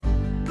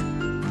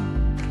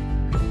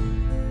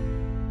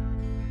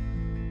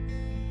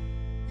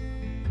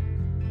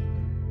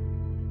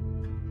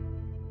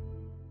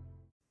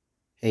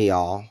Hey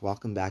y'all,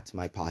 welcome back to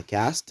my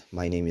podcast.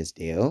 My name is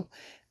Dale,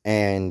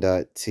 and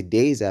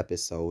today's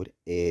episode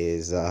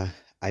is I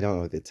don't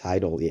know the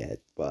title yet,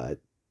 but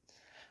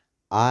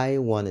I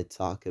want to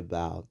talk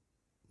about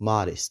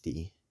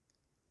modesty.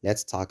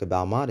 Let's talk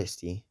about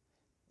modesty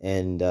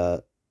and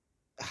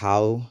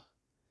how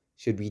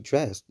should we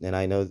dress. And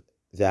I know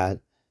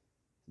that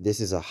this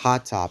is a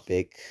hot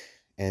topic,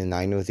 and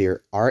I know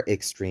there are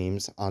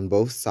extremes on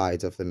both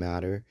sides of the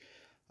matter.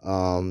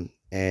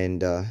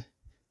 And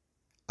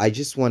I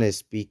just want to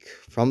speak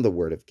from the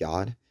Word of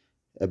God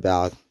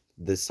about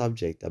the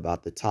subject,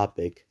 about the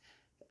topic,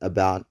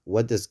 about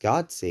what does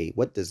God say?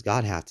 What does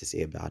God have to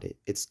say about it?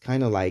 It's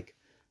kind of like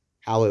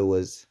how it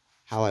was,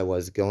 how I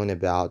was going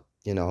about,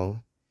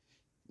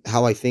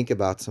 how I think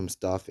about some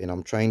stuff, and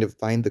I'm trying to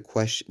find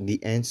the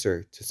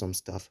answer to some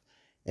stuff,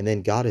 and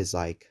then God is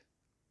like,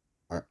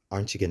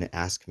 "Aren't you gonna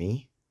ask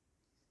me?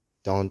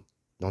 Don't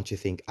don't you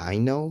think I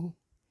know?"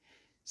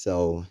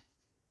 So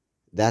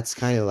that's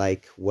kind of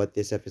like what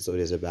this episode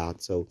is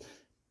about. So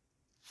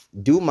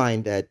do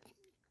mind that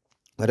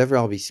whatever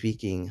I'll be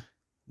speaking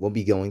will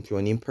be going through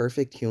an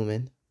imperfect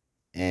human,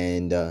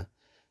 and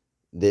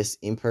this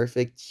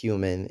imperfect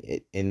human,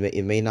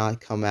 it may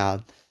not come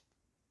out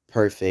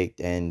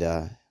perfect,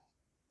 and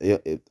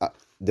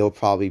there'll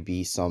probably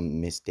be some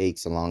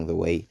mistakes along the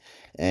way,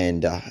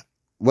 and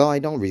well, I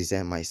don't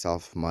resent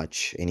myself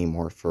much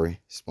anymore for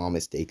small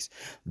mistakes,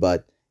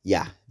 but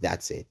yeah,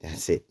 that's it,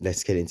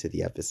 let's get into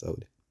the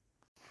episode.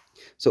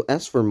 So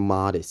as for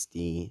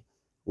modesty,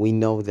 we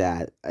know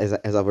that, as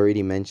I've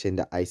already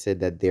mentioned, I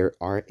said that there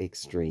are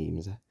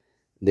extremes.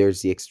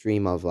 There's the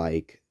extreme of,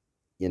 like,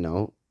 you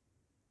know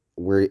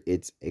where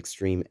it's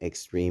extreme,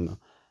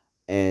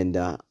 and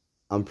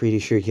I'm pretty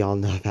sure y'all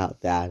know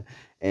about that.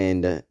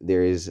 And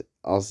there is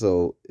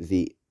also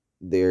the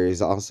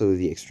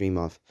extreme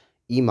of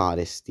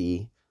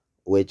immodesty,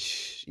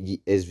 which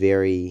is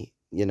very,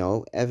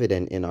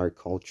 evident in our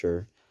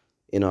culture,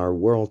 in our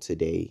world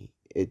today.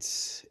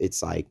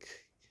 It's like,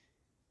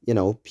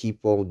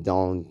 people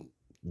don't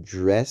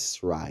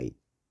dress right,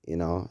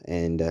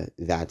 and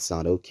that's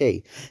not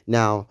okay.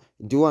 Now,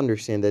 do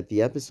understand that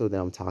the episode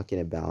that I'm talking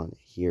about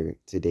here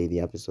today, the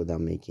episode that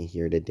I'm making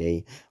here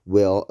today,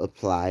 will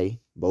apply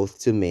both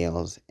to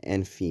males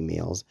and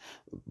females.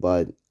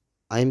 But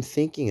I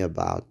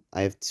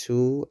have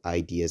two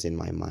ideas in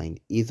my mind.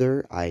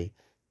 Either I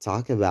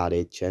talk about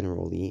it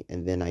generally,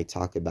 and then I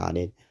talk about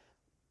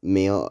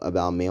male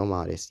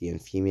modesty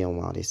and female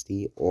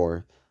modesty,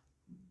 or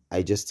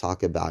I just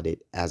talk about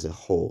it as a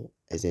whole,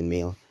 as in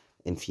male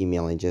and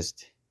female, and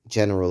just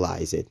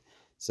generalize it.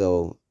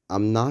 So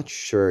I'm not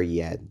sure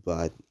yet,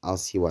 but I'll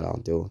see what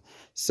I'll do.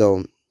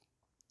 So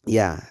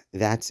yeah,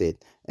 that's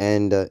it.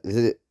 And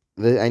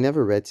I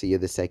never read to you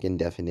the second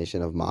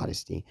definition of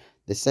modesty.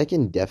 The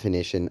second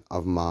definition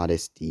of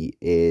modesty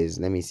is,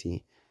 let me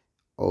see.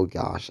 Oh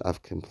gosh,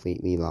 I've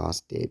completely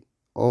lost it.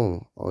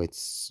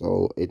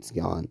 It's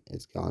gone.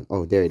 It's gone.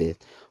 Oh, there it is.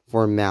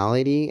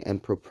 Formality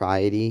and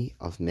propriety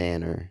of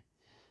manner.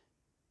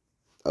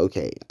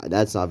 Okay,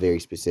 that's not very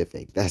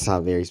specific. That's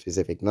not very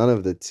specific. None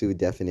of the two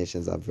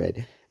definitions I've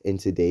read in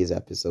today's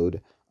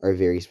episode are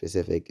very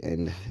specific.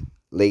 And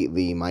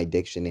lately, my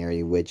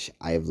dictionary, which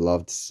I've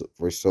loved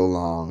for so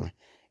long,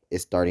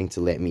 is starting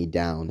to let me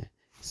down.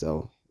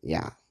 So,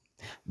 yeah.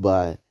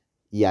 But,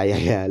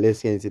 yeah.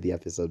 Let's get into the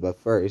episode. But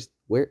first,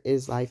 where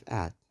is life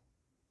at?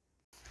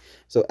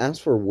 So, as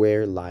for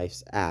where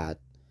life's at,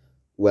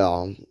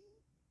 well,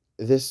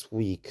 this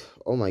week,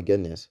 oh my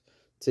goodness,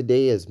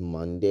 today is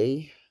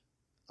Monday.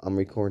 I'm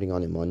recording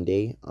on a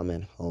Monday. I'm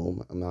at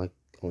home. I'm not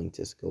going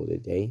to school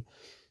today.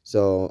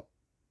 So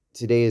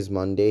today is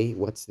Monday.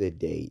 What's the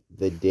date?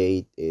 The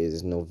date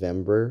is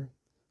November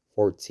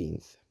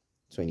 14th,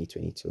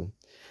 2022.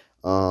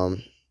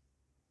 Um,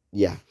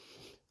 yeah.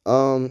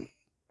 Um,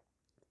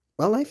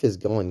 my life is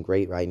going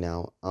great right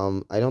now.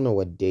 I don't know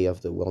what day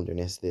of the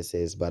wilderness this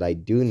is, but I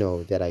do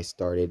know that I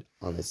started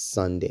on a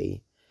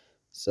Sunday.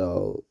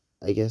 So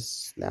I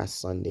guess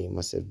yesterday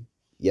must have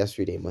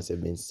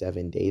been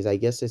 7 days. I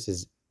guess this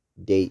is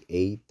day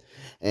 8.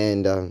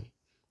 And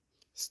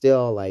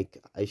still, like,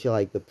 I feel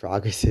like the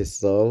progress is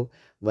slow,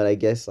 but I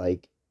guess,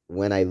 like,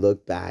 when I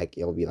look back,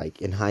 it'll be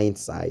like, in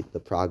hindsight, the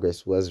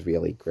progress was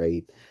really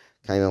great,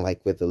 kind of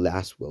like with the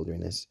last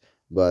wilderness.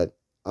 But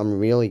I'm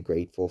really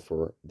grateful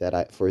for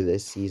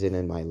this season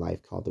in my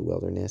life called the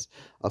wilderness.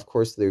 Of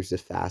course, there's the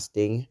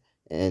fasting,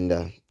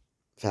 and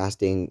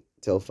fasting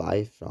till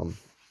 5, from,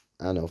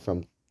 I don't know,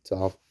 from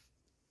 12,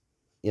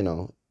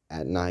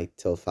 at night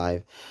till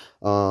 5.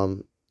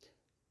 um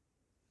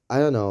I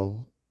don't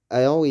know.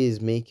 I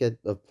always make it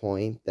a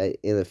point that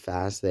in a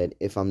fast, that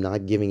if I'm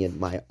not giving it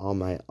my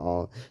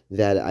all,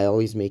 that I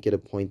always make it a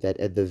point that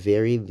at the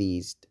very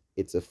least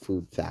it's a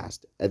food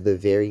fast. At the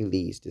very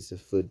least, it's a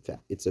food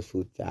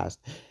fast,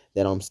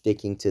 that I'm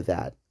sticking to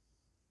that.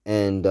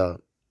 And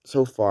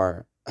so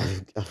far,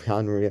 I've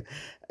gotten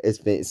it's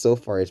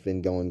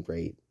been going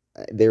great.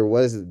 There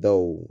was,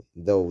 though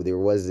there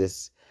was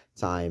this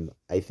time,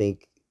 I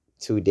think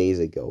 2 days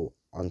ago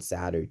on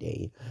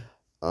Saturday.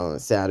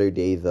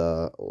 Saturday,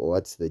 the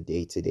what's the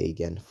date today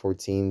again?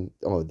 14,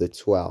 oh, the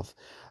 12th.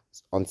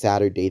 On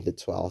Saturday the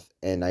 12th,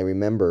 and I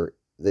remember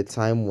the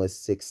time was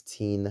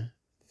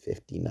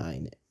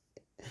 16:59.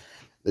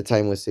 The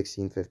time was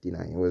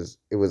 16:59.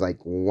 It was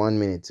like 1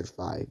 minute to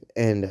 5,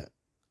 and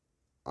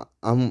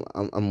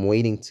I'm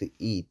waiting to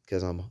eat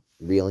because I'm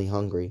really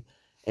hungry,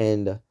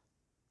 and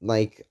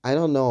like I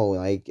don't know,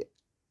 like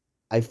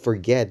I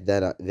forget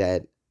that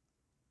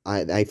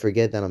I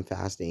forget that I'm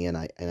fasting, and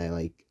I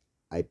like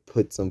I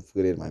put some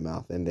food in my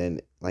mouth, and then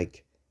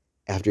like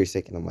after a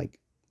second I'm like,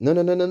 no,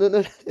 no, no, no, no,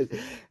 no,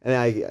 and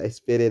I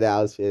spit it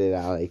out,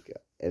 like,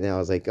 and then I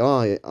was like,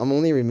 oh, I'm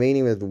only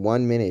remaining with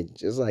 1 minute,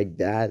 just like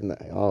that, and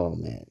oh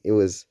man, it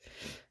was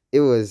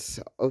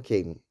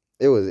okay,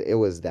 it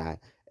was that,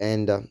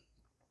 and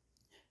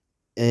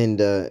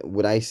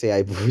would I say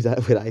I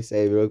would I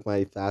say I broke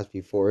my fast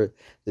before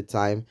the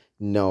time?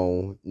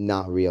 No,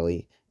 not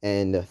really.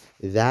 And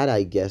that,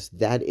 I guess,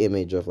 that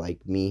image of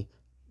like me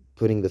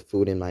putting the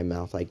food in my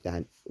mouth like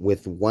that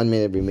with 1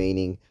 minute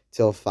remaining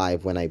till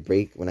 5 when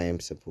I am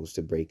supposed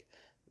to break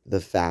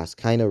the fast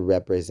kind of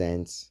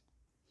represents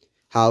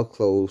how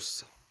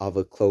close of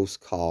a close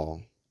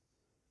call,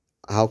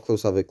 how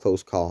close of a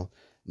close call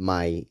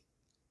my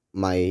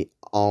my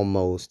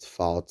almost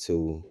fall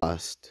to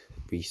lust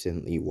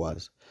recently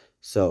was.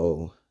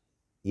 So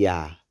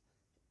yeah,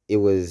 it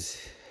was.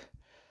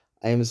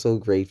 I am so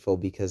grateful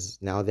because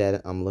now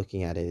that I'm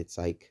looking at it, it's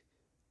like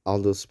all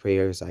those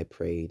prayers I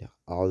prayed,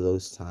 all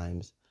those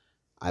times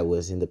I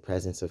was in the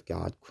presence of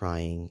God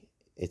crying.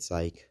 It's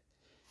like,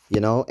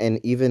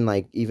 and even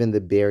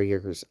the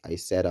barriers I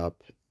set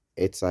up,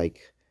 it's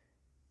like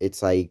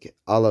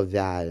all of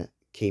that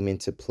came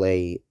into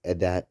play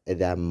at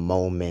that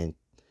moment.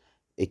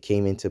 It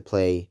came into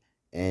play,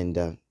 and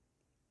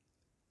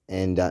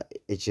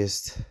it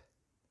just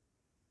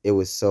it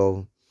was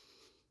so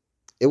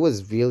it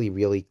was really,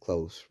 really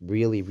close,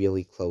 really,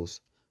 really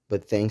close.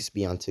 But thanks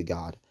be unto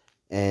God.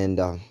 And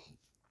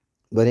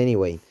but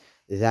anyway,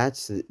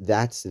 that's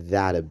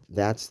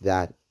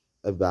that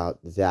about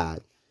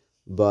that.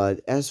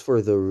 But as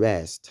for the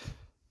rest,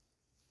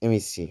 let me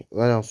see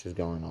what else is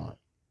going on.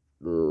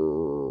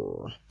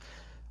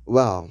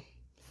 Well,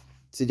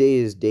 today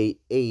is day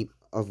 8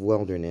 of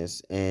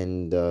wilderness,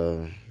 and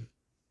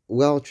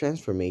well,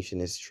 transformation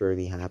is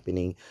surely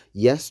happening.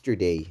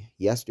 Yesterday.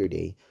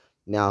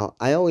 Now,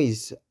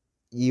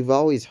 you've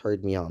always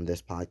heard me on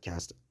this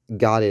podcast.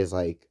 God is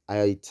like,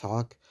 I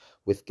talk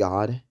with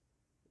God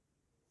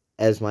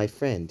as my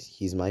friend.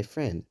 He's my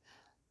friend.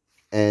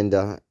 And,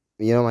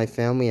 my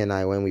family and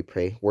I, when we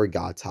pray, we're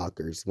God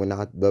talkers. We're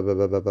not blah, blah,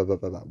 blah, blah, blah, blah,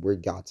 blah, blah. We're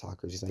God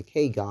talkers. It's like,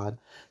 hey, God,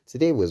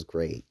 today was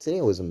great.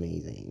 Today was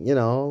amazing.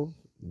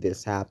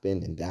 This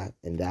happened and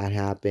that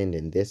happened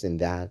and this and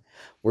that.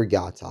 We're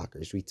God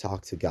talkers. We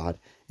talk to God.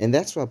 And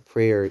that's what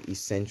prayer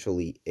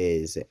essentially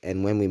is.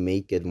 And when we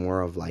make it more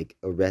of like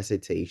a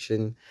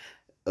recitation,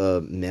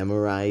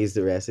 memorize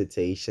the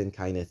recitation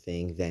kind of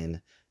thing,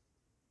 then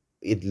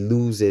it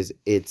loses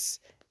its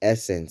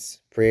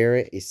essence.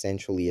 Prayer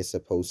essentially is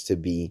supposed to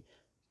be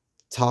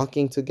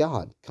talking to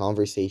God,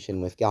 conversation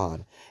with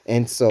God.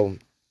 And so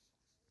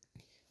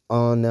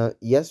on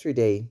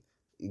yesterday,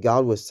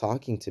 God was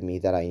talking to me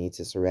that I need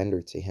to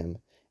surrender to Him.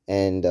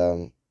 And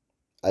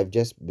I've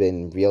just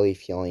been really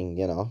feeling,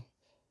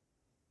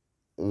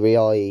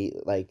 really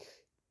like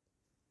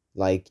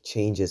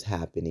changes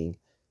happening.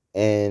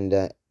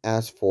 And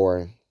as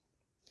for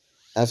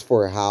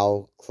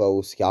how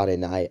close God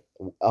and I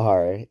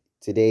are,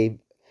 today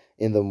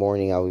in the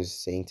morning I was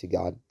saying to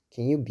God,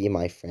 can you be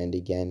my friend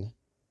again?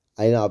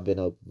 I know I've been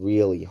a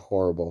really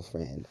horrible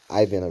friend.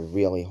 I've been a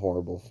really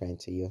horrible friend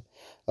to you.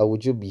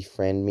 Would you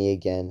befriend me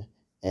again?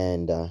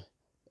 And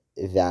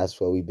that's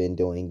what we've been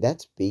doing.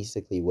 That's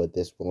basically what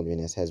this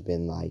wilderness has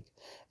been like.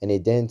 And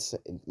it didn't,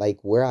 like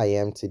where I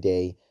am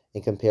today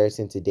in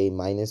comparison to day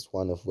minus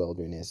one of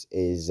wilderness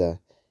in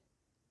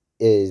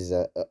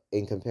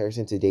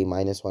comparison to day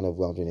minus one of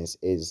wilderness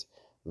is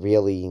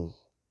really,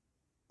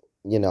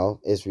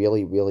 is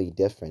really, really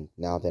different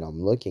now that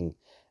I'm looking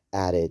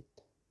at it,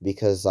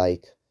 because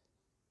like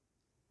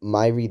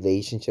my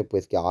relationship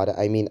with God,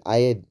 I mean,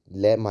 I had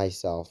let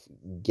myself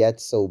get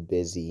so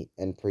busy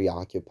and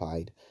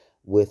preoccupied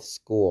with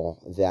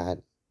school that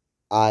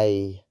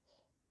I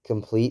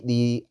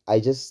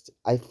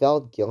I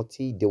felt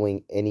guilty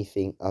doing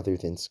anything other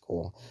than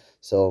school.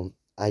 So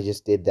I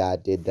just did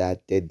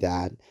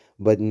that.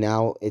 But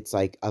now it's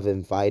like I've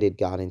invited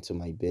God into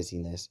my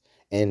busyness.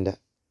 And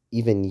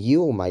even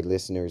you, my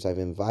listeners, I've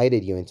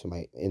invited you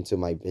into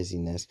my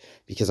busyness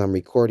because I'm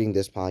recording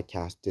this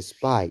podcast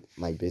despite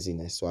my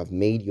busyness. So I've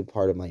made you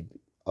part of my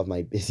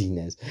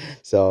busyness.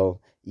 So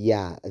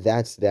yeah,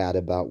 that's that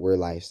about where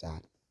life's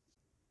at.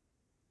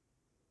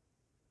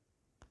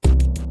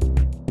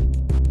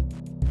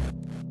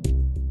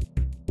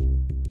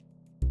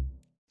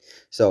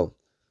 So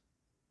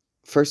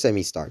first, let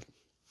me start.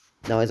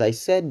 Now, as I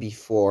said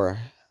before,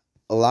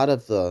 a lot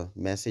of the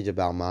message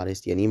about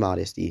modesty and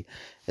immodesty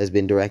has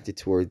been directed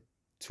toward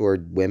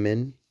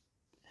women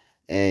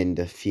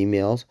and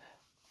females.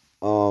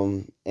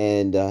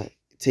 and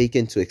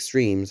taken to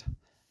extremes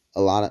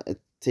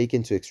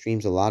taken to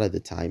extremes a lot of the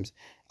times.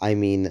 I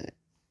mean,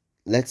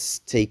 let's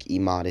take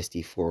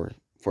immodesty for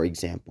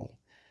example.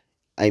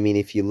 I mean,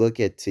 if you look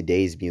at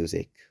today's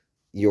music,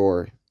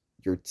 your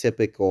your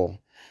typical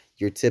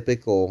your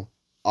typical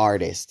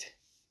artist,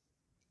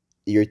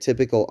 your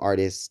typical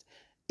artist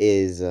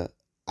is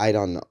I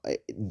don't know,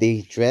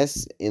 they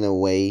dress in a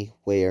way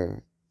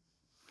where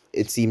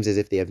it seems as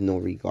if they have no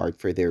regard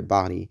for their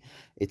body.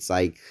 It's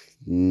like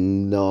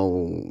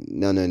no,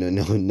 no, no, no,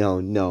 no, no,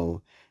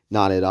 no,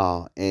 not at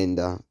all. And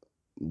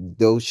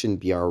those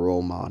shouldn't be our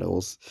role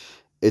models.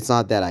 It's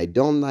not that I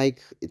don't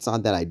like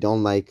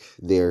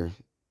their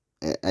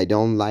I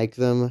don't like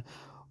them,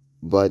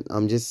 but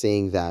I'm just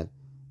saying that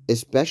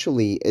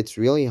especially it's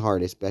really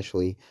hard,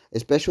 especially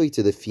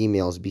to the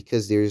females,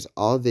 because there's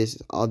all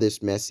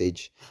this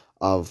message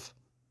of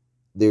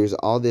there's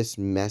all this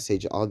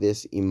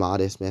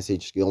immodest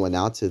message going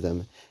out to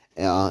them,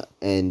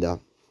 and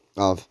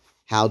of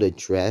how to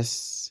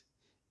dress,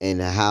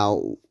 and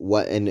how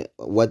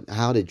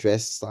to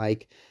dress,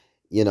 like,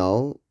 you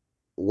know,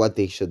 what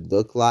they should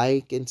look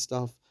like and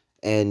stuff.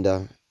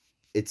 And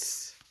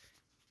it's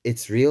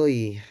it's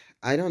really,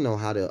 I don't know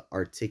how to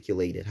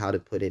articulate it, how to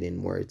put it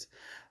in words,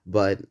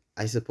 but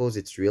I suppose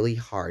it's really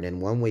hard.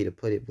 And one way to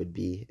put it would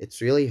be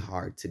it's really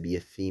hard to be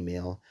a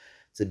female,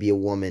 to be a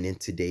woman in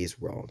today's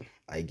world,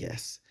 I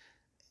guess.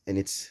 And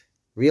it's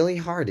really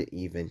hard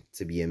even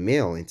to be a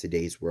male in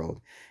today's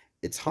world.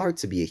 It's hard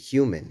to be a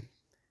human.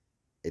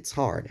 It's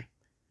hard.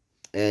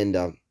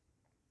 And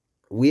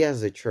we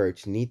as a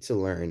church need to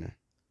learn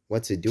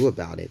what to do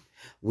about it.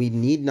 We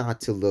need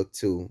not to look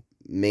to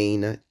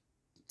mainstream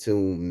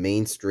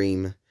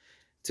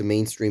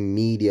mainstream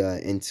media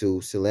and to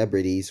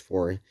celebrities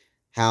for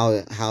how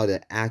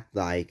to act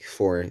like,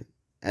 for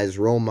as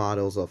role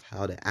models of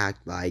how to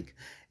act like,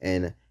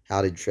 and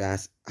how to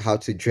dress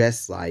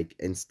like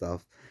and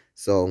stuff.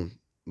 So,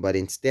 but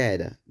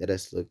instead, let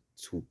us look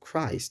to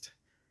Christ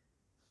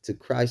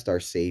our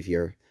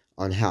Savior,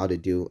 on how to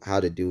do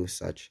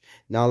such.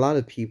 Now, a lot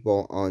of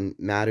people on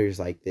matters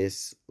like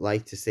this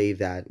like to say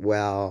that,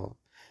 well,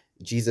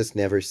 Jesus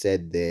never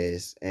said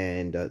this,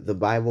 and the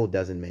Bible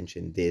doesn't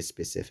mention this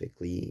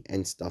specifically,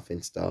 and stuff.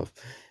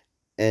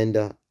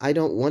 And I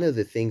don't. One of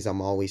the things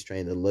I'm always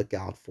trying to look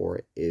out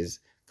for is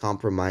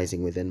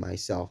compromising within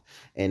myself,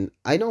 and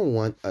I don't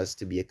want us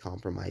to be a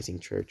compromising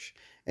church.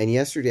 And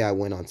yesterday I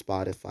went on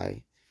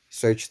Spotify,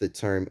 searched the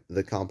term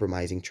 "the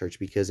compromising church"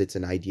 because it's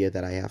an idea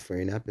that I have for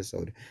an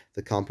episode.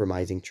 The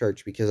compromising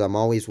church, because I'm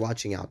always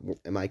watching out.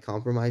 Am I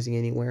compromising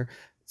anywhere?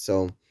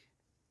 So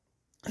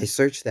I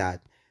searched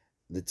that,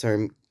 the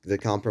term the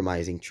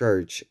compromising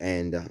church,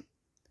 and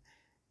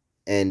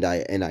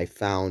I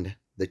found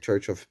the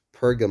church of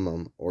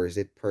Pergamum, or is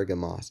it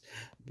Pergamos?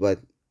 But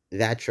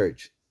that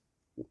church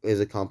is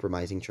a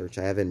compromising church.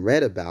 I haven't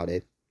read about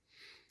it,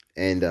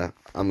 and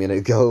I'm gonna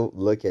go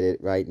look at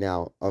it right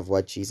now of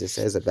what Jesus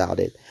says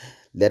about it.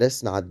 Let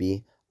us not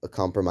be a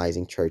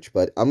compromising church.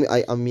 But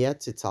I'm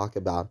yet to talk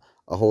about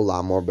a whole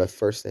lot more. But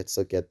first, let's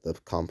look at the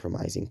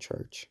compromising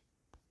church.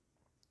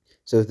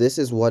 So this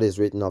is what is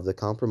written of the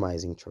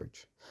compromising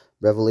church.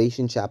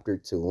 Revelation chapter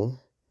 2,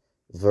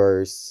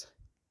 verse,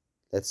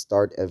 let's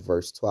start at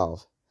verse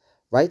 12.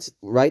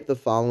 Write the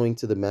following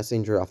to the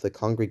messenger of the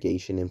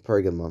congregation in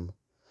Pergamum.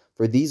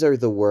 For these are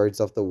the words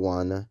of the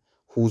one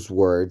whose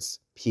words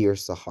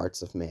pierce the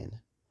hearts of men.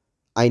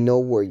 I know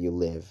where you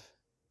live,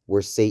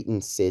 where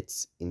Satan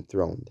sits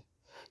enthroned.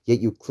 Yet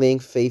you cling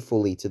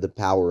faithfully to the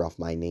power of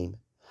my name.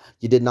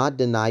 You did not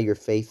deny your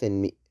faith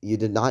in me. You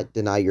did not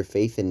deny your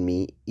faith in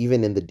me,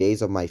 even in the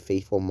days of my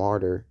faithful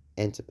martyr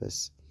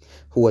Antipas,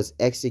 who was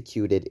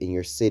executed in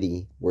your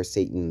city where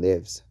Satan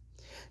lives.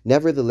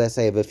 Nevertheless,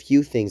 I have a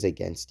few things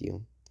against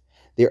you.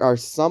 There are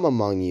some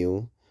among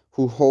you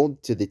who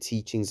hold to the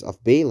teachings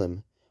of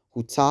Balaam,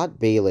 who taught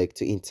Balak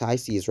to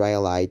entice the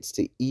Israelites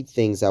to eat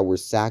things that were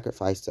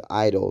sacrificed to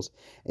idols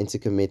and to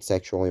commit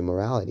sexual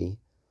immorality.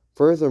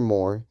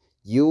 Furthermore,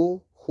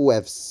 you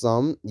have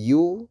some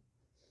who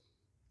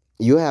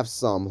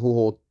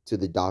hold to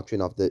the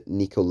doctrine of the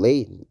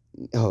Nicolaitans.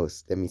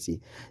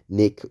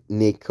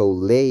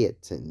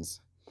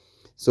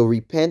 So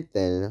repent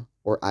then,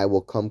 or I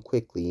will come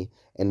quickly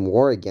and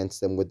war against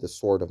them with the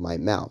sword of my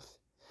mouth.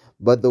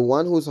 But the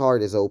one whose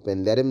heart is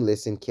open, let him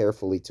listen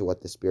carefully to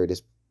what the Spirit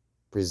is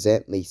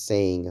presently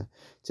saying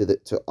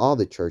to all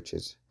the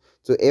churches.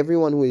 To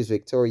everyone who is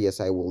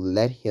victorious, I will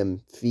let him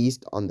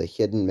feast on the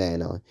hidden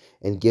manna,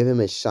 and give him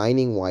a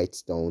shining white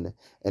stone,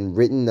 and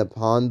written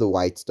upon the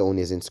white stone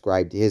is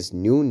inscribed his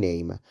new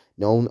name,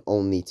 known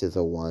only to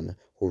the one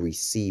who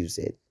receives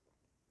it.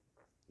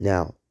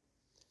 Now,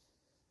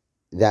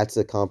 that's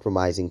a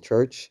compromising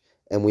church,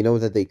 and we know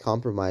that they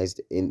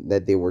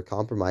were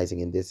compromising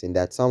in this, and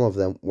that some of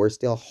them were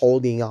still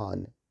holding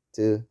on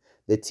to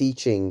the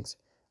teachings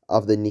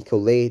of the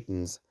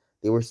Nicolaitans.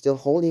 They were still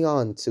holding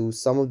on to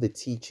some of the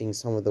teachings,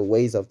 some of the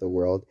ways of the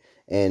world.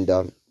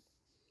 And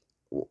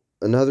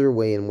another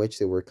way in which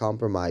they were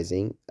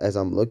compromising, as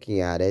I'm looking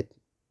at it,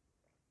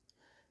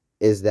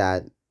 is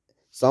that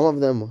Some of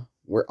them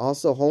were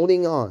also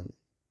holding on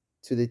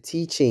to the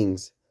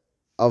teachings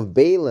of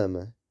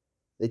Balaam,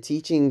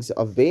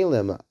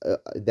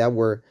 that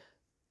were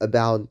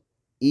about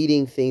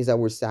eating things that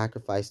were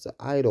sacrificed to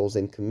idols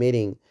and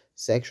committing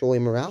sexual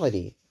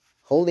immorality.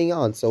 Holding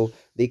on. So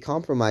they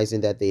compromised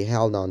in that they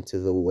held on to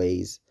the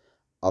ways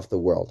of the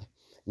world.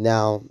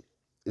 Now,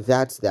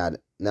 that's that.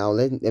 Now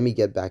let me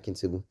get back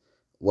into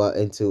what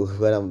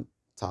I'm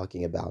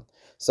talking about.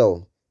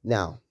 So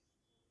now,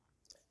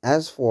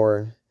 as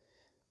for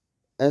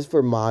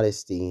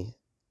modesty,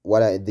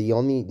 what I the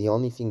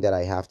only thing that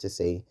I have to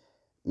say,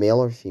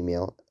 male or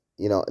female,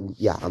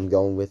 yeah, I'm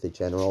going with the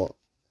general,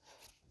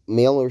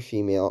 male or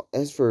female.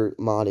 As for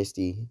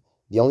modesty,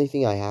 the only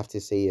thing I have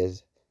to say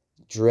is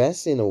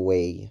dress in a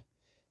way.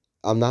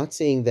 I'm not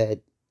saying that,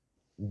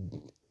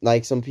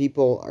 like, some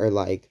people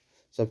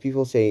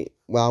say,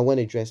 well, I want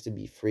to dress to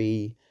be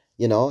free,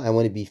 I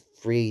want to be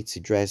free to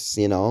dress,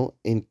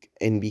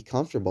 and be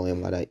comfortable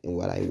in what I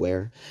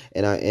wear.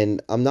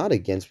 And I'm not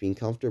against being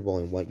comfortable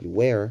in what you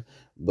wear,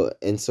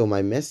 and so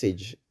my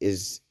message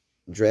is,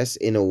 dress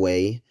in a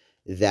way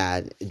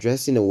that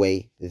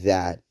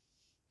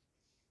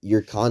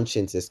your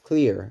conscience is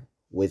clear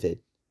with it.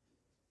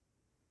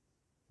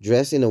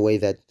 Dress in a way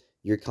that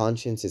your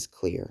conscience is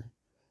clear.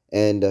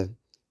 And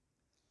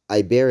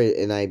I bear it,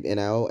 and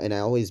I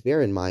always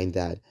bear in mind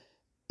that,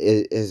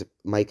 is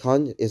my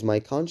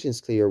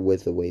conscience clear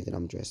with the way that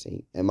I'm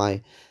dressing? Am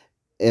I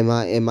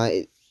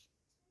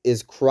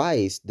is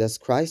Christ Does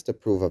Christ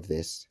approve of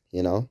this?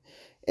 And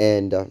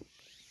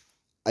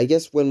I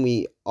guess when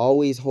we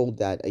always hold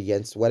that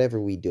against whatever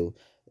we do,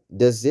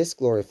 does this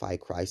glorify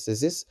Christ?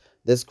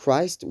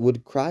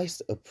 Would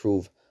Christ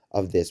approve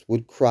of this?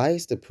 Would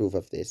Christ approve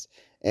of this?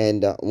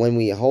 And when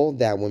we hold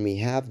that, when we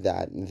have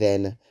that,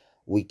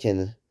 we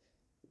can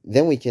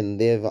we can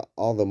live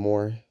all the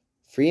more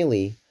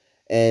freely.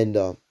 And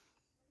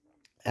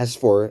as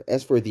for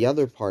the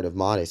other part of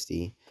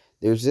modesty,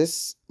 there's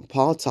this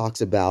Paul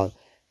talking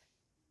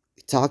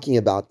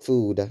about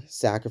food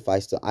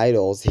sacrificed to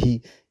idols.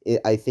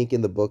 I think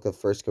in the book of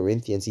First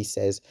Corinthians, he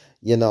says,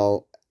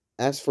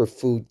 as for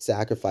food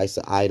sacrificed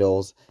to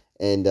idols,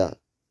 and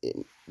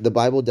the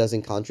Bible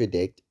doesn't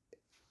contradict.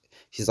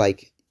 He's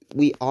like,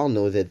 we all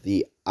know that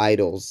the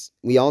idols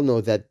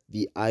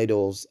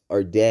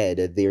are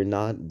dead. They're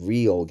not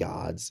real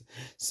gods.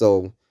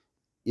 So,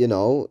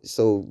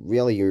 so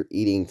really you're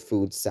eating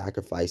food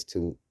sacrificed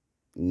to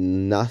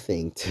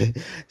nothing.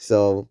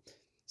 So,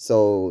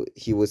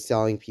 he was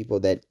telling people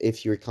that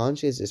if your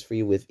conscience is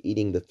free with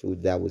eating the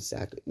food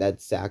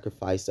that's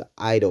sacrificed to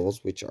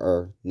idols, which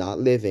are not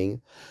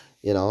living,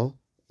 you know,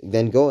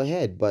 then go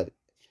ahead. But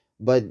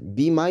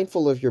be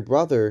mindful of your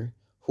brother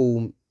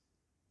who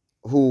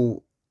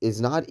is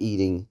not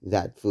eating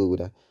that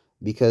food,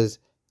 because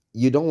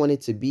you don't want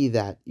it to be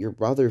that your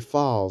brother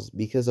falls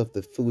because of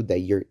the food that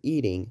you're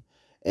eating.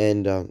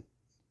 And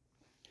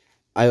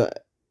I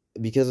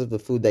because of the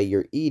food that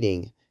you're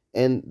eating.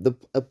 And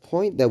a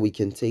point that we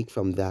can take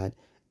from that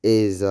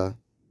is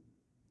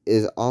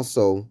is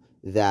also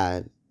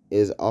that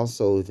is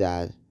also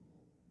that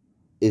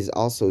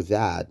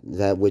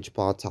that which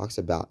Paul talks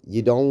about.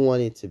 You don't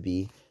want it to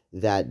be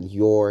that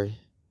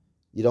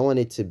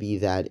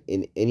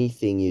in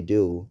anything you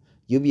do,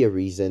 you be a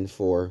reason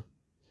for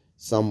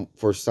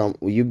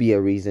you be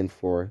a reason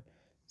for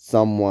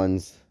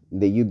someone's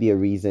that you be a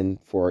reason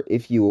for,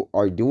 if you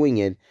are doing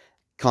it,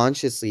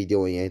 consciously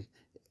doing it,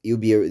 you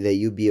be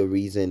a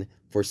reason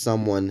for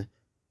someone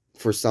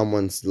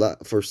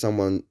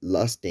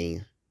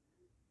lusting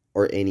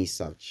or any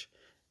such.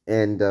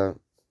 And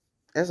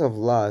as of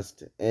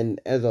lust,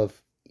 and as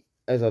of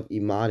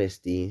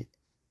immodesty,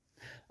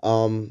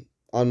 um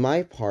on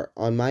my part,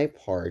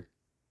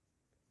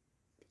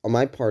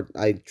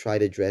 I try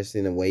to dress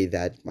in a way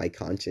that my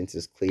conscience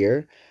is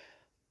clear.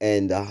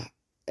 And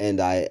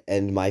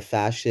my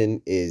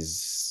fashion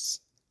is,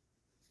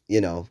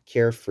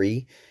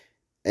 carefree,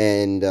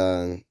 and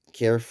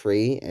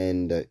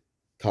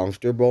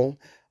comfortable.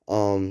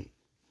 um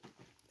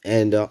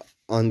and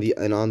on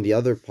the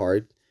other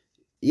part,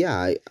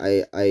 yeah,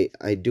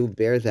 I do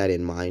bear that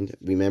in mind,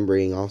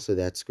 remembering also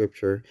that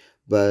scripture.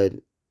 But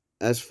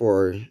as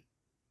for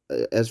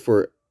as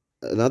for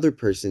another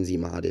person's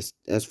immodest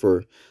as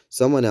for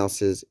someone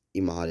else's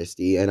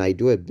immodesty, and I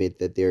do admit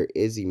that there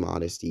is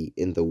immodesty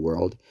in the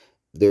world.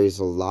 There's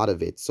a lot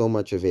of it, so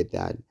much of it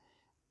that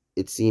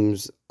it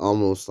seems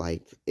almost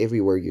like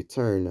everywhere you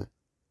turn,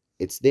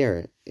 it's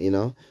there,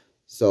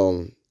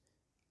 so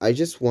I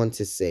just want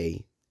to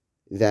say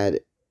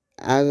that,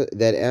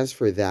 as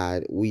for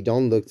that, we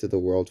don't look to the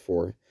world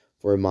for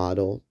a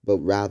model, but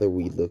rather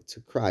we look to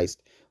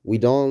Christ. We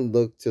don't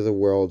look to the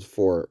world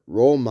for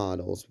role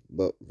models,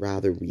 but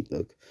rather we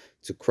look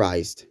to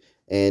Christ.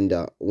 And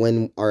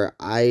when our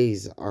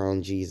eyes are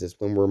on Jesus,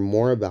 when we're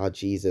more about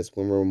Jesus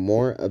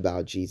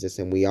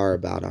and we are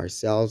about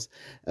ourselves,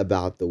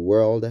 about the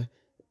world,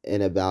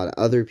 and about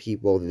other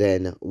people,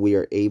 then we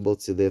are able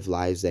to live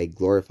lives that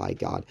glorify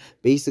God.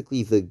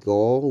 Basically, the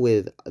goal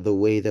with the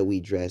way that we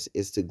dress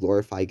is to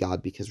glorify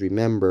God, because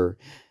remember,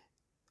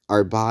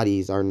 our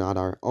bodies are not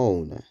our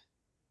own.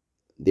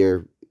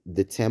 They're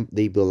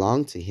they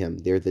belong to him.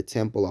 They're the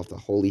temple of the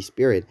Holy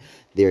Spirit.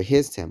 They're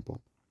his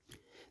temple.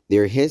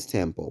 They're his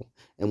temple,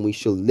 and we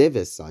should live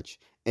as such.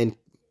 And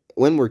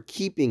when we're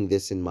keeping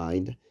this in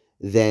mind,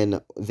 then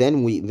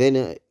we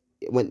then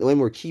when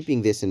we're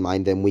keeping this in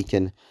mind, then we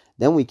can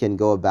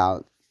go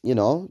about,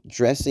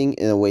 dressing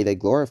in a way that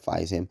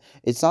glorifies him.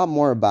 It's not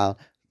more about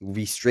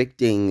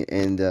restricting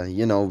and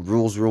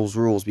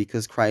rules,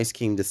 because Christ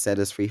came to set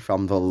us free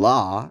from the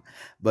law,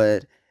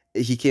 but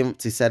he came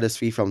to set us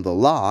free from the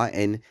law,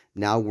 and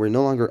now we're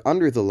no longer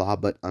under the law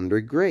but under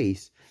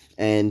grace.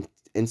 And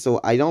so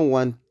I don't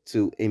want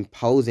to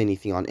impose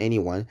anything on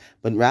anyone,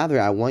 but rather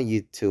I want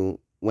you to,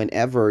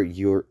 whenever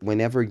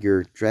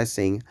you're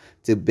dressing,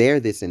 to bear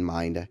this in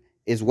mind.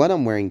 Is what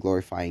I'm wearing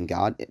glorifying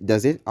God?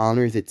 Does it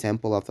honor the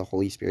temple of the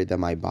Holy Spirit that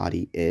my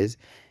body is?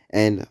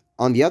 And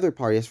on the other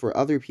part is for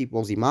other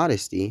people's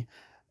immodesty.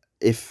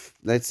 If,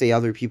 let's say,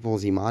 other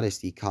people's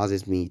immodesty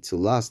causes me to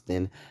lust,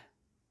 then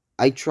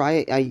I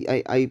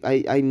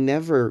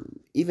never,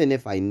 even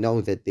if I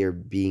know that they're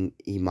being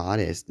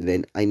immodest,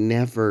 then I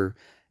never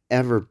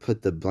ever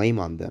put the blame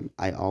on them.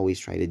 I always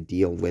try to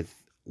deal with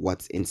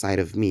what's inside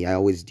of me. I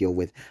always deal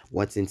with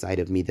what's inside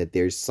of me, that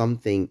there's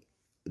something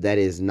that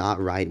is not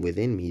right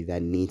within me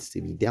that needs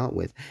to be dealt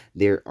with.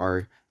 There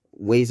are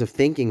ways of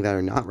thinking that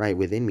are not right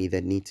within me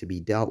that need to be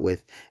dealt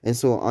with. And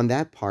so on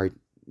that part,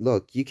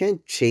 look, you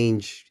can't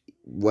change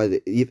what,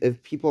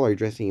 if people are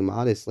dressing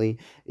immodestly,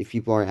 if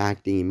people are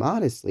acting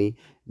immodestly,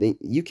 then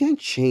you can't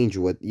change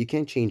what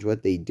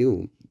they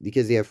do,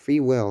 because they have free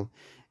will.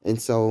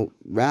 And so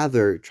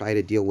rather try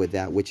to deal with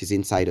that which is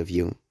inside of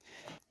you,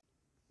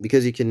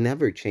 because you can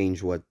never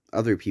change what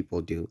other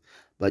people do,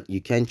 but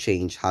you can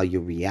change how you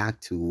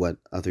react to what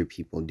other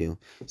people do.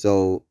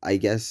 So I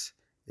guess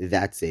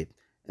that's it.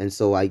 And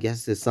so I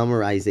guess the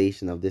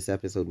summarization of this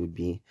episode would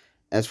be,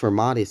 as for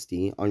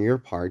modesty on your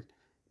part,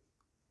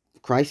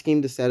 Christ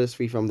came to set us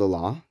free from the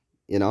law,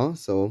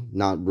 so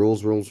not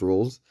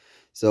rules.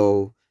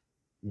 So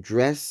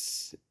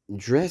dress,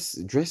 dress.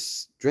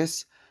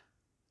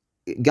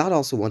 God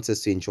also wants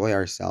us to enjoy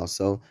ourselves.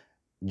 So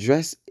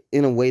dress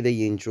in a way that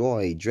you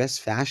enjoy. Dress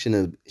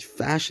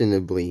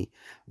fashionably,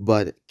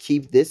 but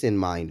keep this in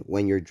mind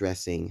when you're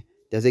dressing.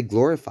 Does it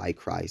glorify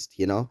Christ?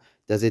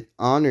 Does it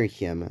honor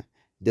Him?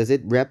 Does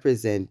it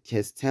represent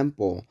His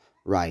temple?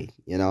 Right?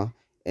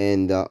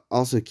 And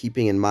also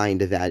keeping in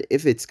mind that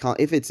if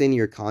it's in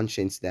your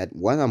conscience that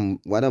what I'm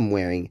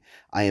wearing,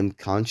 I am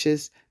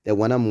conscious that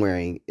what I'm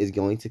wearing is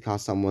going to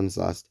cause someone's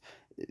lust,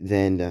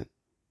 then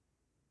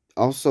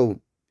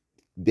also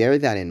bear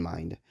that in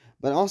mind.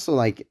 But also,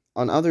 like,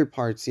 on other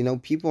parts,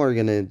 people are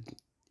gonna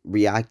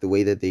react the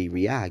way that they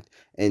react,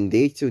 and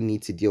they too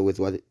need to deal with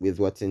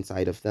what's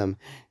inside of them.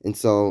 And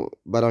so,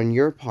 but on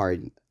your part,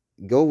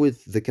 go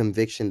with the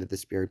conviction that the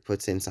Spirit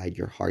puts inside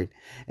your heart.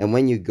 And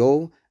when you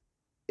go,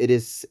 it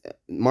is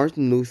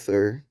Martin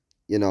Luther,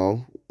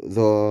 the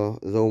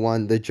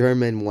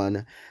German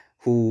one,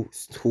 who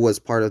was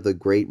part of the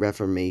Great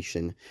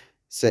Reformation,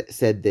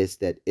 said this,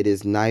 that it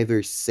is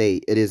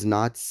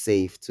not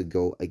safe to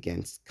go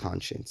against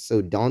conscience.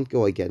 So don't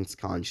go against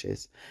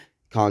conscience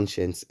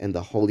and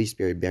the Holy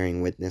Spirit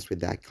bearing witness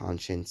with that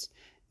conscience.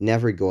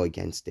 Never go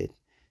against it.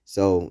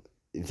 So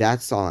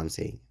that's all I'm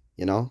saying.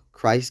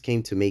 Christ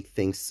came to make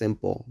things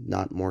simple,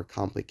 not more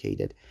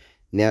complicated.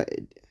 Now,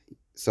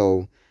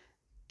 so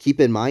keep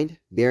in mind,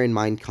 bear in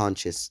mind,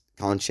 conscience.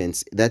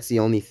 That's the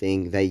only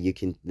thing that you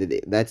can.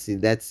 That's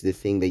the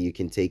thing that you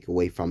can take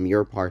away from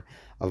your part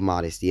of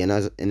modesty, and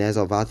as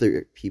of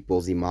other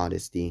people's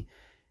immodesty.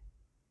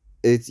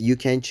 It's you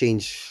can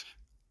change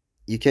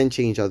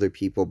other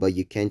people, but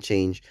you can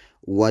change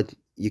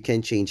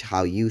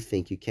how you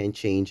think. You can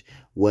change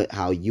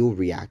how you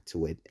react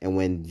to it, and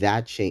when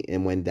that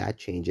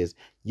changes,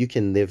 you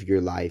can live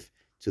your life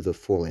to the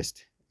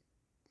fullest.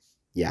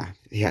 Yeah,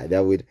 yeah,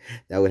 that would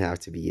have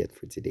to be it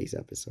for today's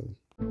episode.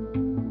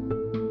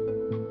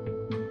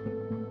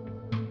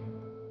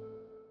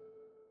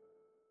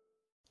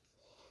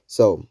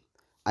 So,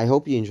 I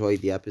hope you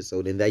enjoyed the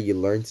episode and that you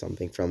learned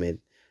something from it.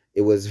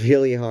 It was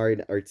really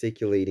hard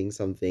articulating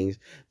some things,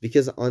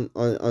 because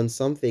on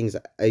some things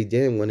I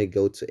didn't want to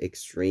go to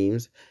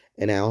extremes,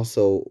 and I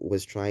also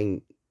was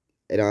trying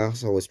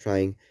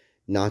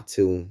not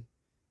to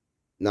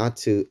not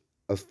to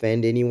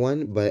offend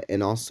anyone, but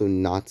and also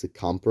not to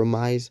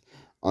compromise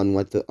on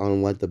what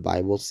the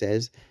Bible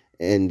says.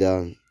 And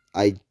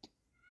I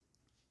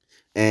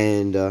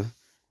and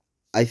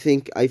I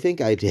think I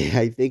did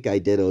I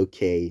did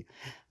okay.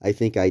 I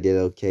think I did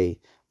okay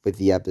with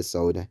the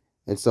episode.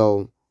 And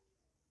so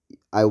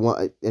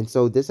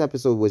this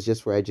episode was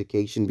just for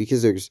education,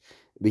 because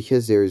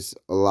there's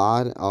a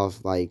lot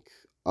of, like,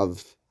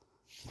 of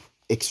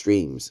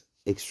extremes,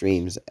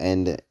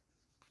 and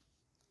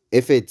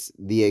if it's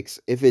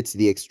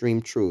the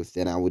extreme truth,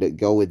 then I would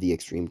go with the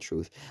extreme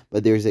truth.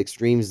 But there's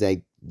extremes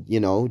that,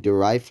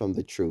 derive from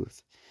the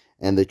truth,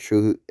 and the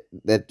truth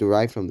that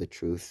derive from the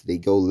truth, they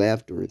go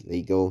left or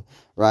they go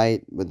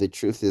right, but the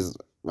truth is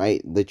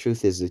right. The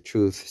truth is the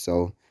truth.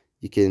 So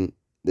You can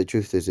the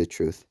truth is the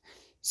truth.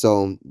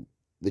 So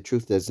the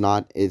truth does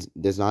not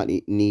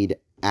need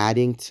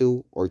adding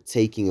to or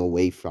taking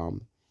away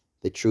from.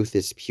 The truth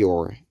is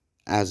pure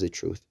as the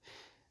truth.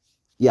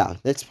 Yeah,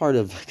 that's part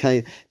of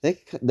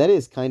that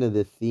is kind of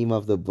the theme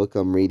of the book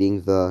I'm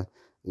reading, the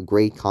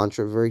Great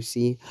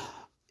Controversy.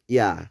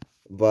 Yeah,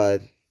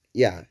 but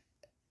yeah,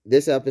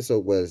 this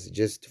episode was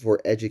just for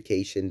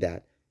education,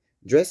 that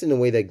dress in a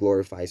way that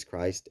glorifies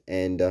Christ,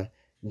 and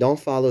don't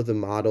follow the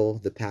model,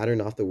 the pattern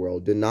of the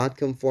world. Do not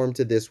conform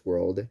to this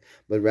world,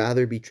 but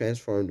rather be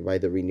transformed by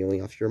the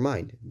renewing of your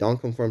mind. Don't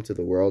conform to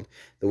the world,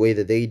 the way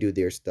that they do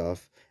their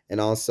stuff. And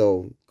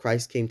also,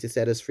 Christ came to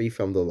set us free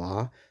from the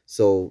law.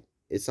 So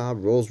it's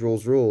not rules,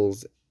 rules,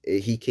 rules.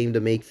 He came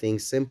to make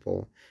things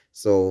simple.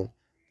 So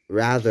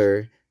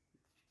rather,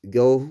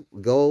 go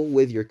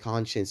with your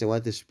conscience and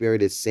what the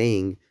Spirit is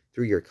saying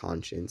through your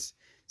conscience.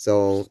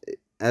 So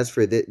as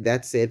for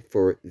that's it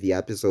for the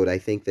episode. I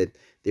think that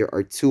there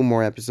are two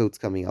more episodes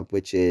coming up,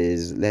 which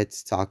is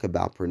let's talk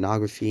about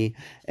pornography,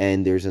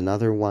 and there's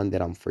another one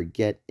that I'm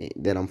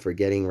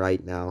forgetting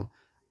right now.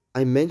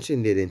 I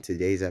mentioned it in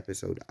today's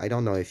episode. I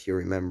don't know if you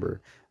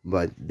remember,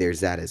 but there's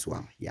that as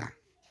well. Yeah.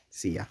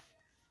 See ya.